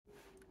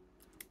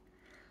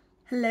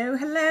Hello,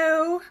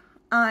 hello.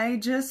 I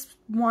just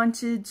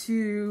wanted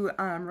to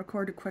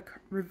record a quick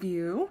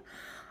review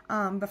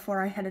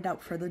before I headed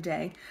out for the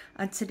day.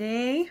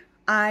 Today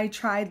I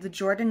tried the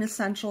Jordan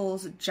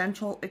Essentials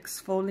Gentle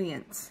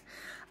Exfoliant.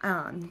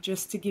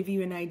 Just to give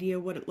you an idea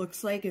what it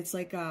looks like. It's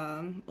like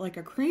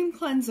a cream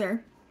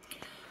cleanser.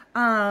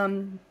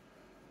 Gentle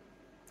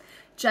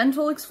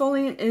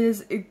Exfoliant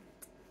is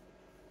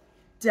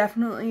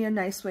definitely a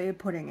nice way of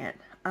putting it.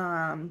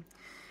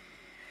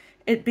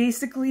 It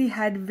basically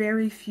had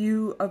very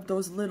few of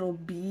those little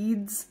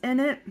beads in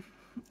it,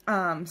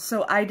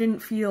 so I didn't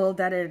feel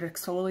that it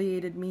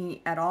exfoliated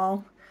me at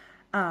all.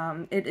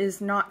 It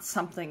is not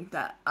something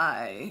that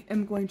I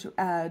am going to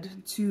add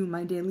to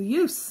my daily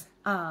use.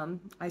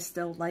 I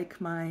still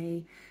like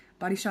my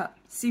Body Shop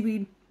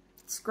Seaweed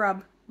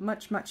Scrub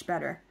much, much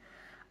better.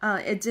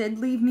 It did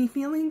leave me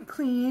feeling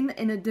clean,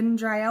 and it didn't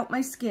dry out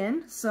my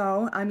skin,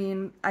 so, I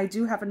mean, I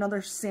do have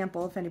another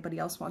sample if anybody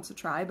else wants to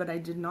try, but I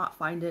did not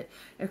find it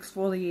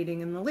exfoliating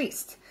in the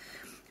least.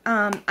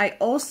 I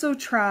also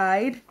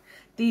tried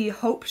the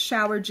Hope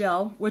Shower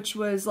Gel, which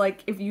was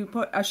like if you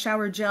put a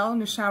shower gel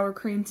and a shower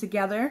cream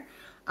together.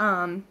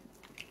 I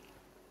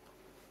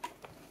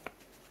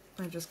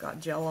just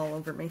got gel all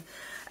over me.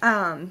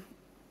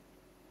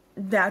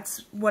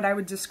 That's what I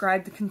would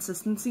describe the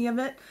consistency of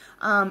it.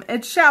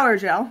 It's shower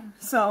gel,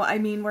 so I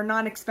mean we're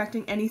not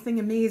expecting anything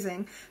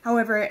amazing.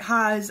 However, it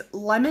has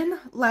lemon,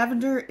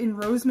 lavender,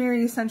 and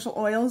rosemary essential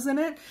oils in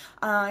it.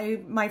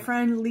 My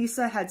friend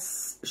Lisa had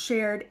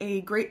shared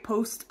a great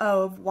post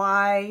of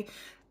why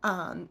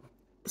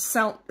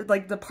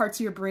like the parts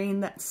of your brain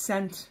that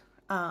scent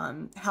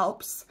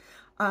helps.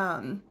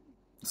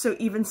 So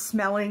even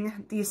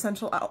smelling the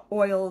essential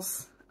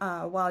oils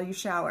while you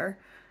shower,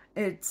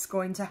 it's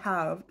going to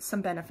have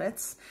some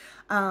benefits.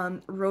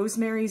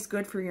 Rosemary is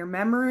good for your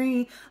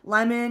memory.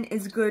 Lemon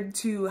is good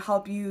to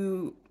help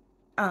you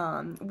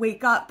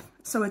wake up,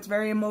 so it's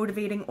very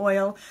motivating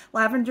oil.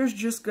 Lavender's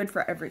just good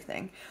for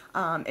everything.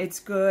 It's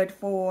good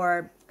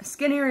for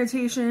skin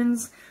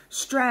irritations,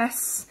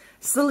 stress,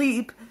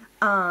 sleep.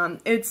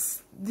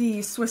 It's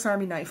the Swiss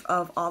Army knife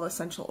of all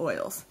essential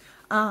oils.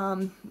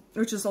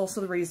 Which is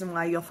also the reason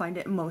why you'll find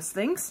it in most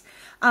things.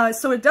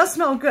 So it does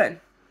smell good.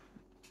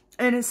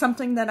 And it's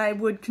something that I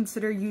would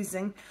consider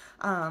using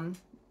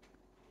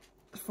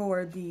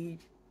for the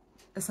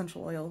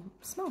essential oil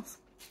smells.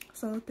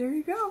 So there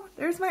you go.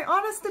 There's my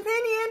honest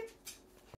opinion.